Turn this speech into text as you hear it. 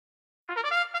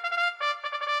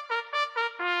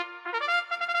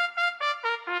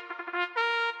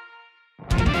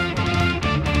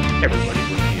Everybody,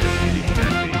 we're here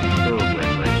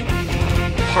thoroughbred racing.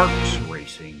 Parx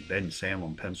Racing, Ben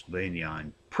Salem, Pennsylvania,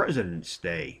 on President's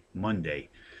Day, Monday,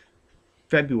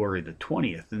 February the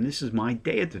 20th. And this is my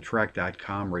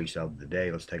day-at-the-track.com race of the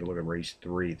day. Let's take a look at race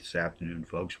 3 this afternoon,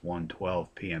 folks. 1:12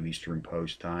 p.m. Eastern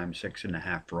Post Time.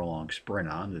 6.5 furlong sprint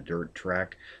on the dirt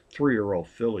track. 3-year-old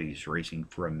fillies racing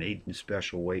for a maiden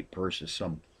special weight purse of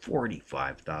some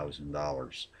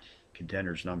 $45,000.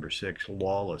 Contenders: number 6,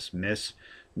 Lawless Miss,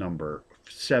 number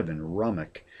 7,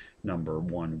 Rummock, number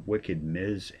 1, Wicked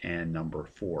Miz, and number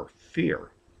 4,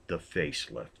 Fear, the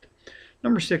Facelift.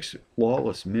 Number 6,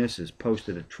 Lawless Miss, has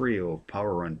posted a trio of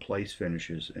power run place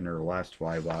finishes in her last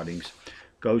 5 outings.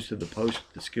 Goes to the post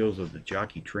with the skills of the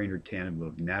jockey-trainer tandem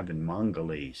of Navin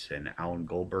Mongolese and Alan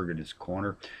Goldberg in his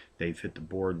corner. They've hit the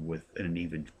board with an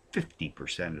even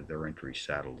 50% of their entries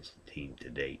saddled as the team to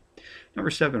date.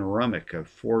 Number 7, Rummock, a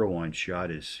 4-to-1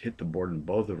 shot, has hit the board in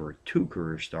both of her 2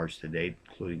 career starts to date,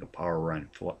 including a power run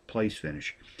place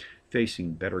finish,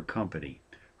 facing better company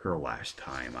her last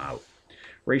time out.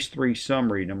 Race 3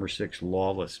 summary: number 6,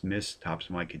 Lawless Miss, tops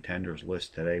my contenders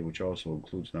list today, which also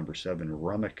includes number 7,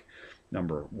 Rummock,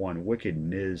 number 1, Wicked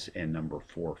Miz, and number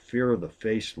 4, Fear of the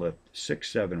Facelift.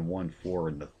 6, 7, 1, 4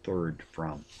 in the third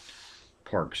from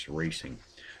Parx Racing.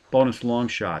 Bonus long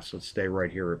shots. Let's stay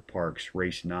right here at Parx.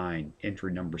 Race 9,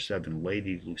 entry number 7,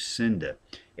 Lady Lucinda,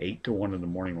 8-1 in the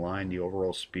morning line, the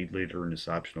overall speed leader in this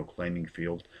optional claiming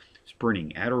field.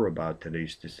 Sprinting at or about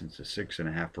today's distance of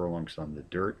 6.5 furlongs on the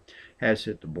dirt. Has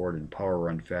hit the board in power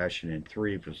run fashion in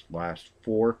 3 of his last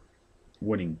 4,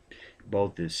 winning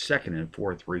both his second and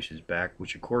fourth races back,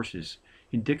 which of course is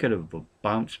indicative of a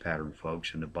bounce pattern,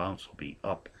 folks, and the bounce will be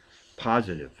up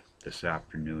positive this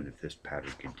afternoon if this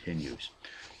pattern continues.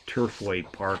 Turfway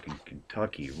Park in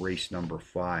Kentucky, race number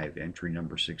 5, entry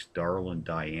number 6, Darlin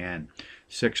Diane,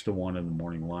 6-1 in the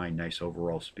morning line. Nice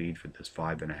overall speed for this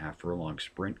 5.5 furlong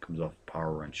sprint. Comes off a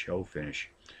power run show finish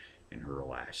in her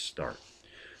last start.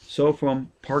 So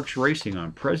from Parx Racing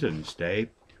on President's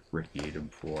Day, Rick Needham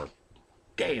for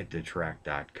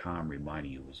dayatthetrack.com,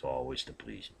 reminding you as always to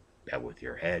please bet with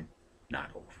your head, not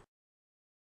over.